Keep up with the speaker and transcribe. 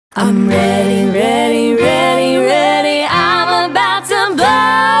I'm ready, ready, ready, ready, I'm about to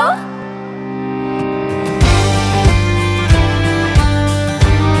blow.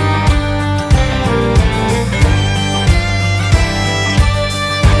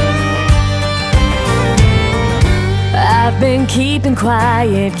 I've been keeping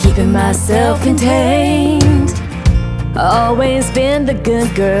quiet, keeping myself contained. Always been the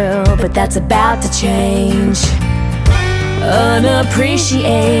good girl, but that's about to change.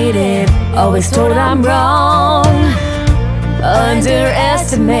 Unappreciated, always told I'm wrong.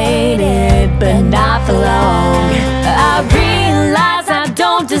 Underestimated, but not for long. I realize I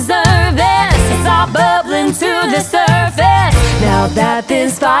don't deserve this. It's all bubbling to the surface. Now that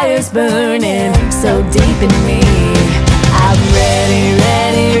this fire's burning so deep in me, I'm ready,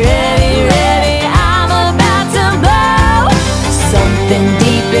 ready, ready, ready. I'm about to blow. Something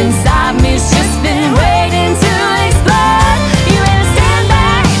deep inside me's just been waiting to explode.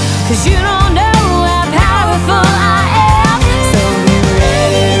 Cause you don't know how powerful I am. So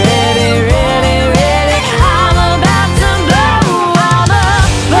ready, ready, ready, ready, I'm about to blow. I'm a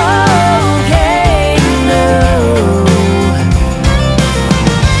volcano.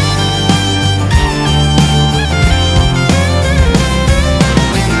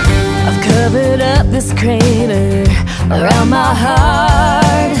 I've covered up this crater around my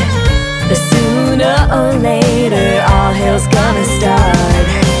heart, but sooner or later all hell's gonna start.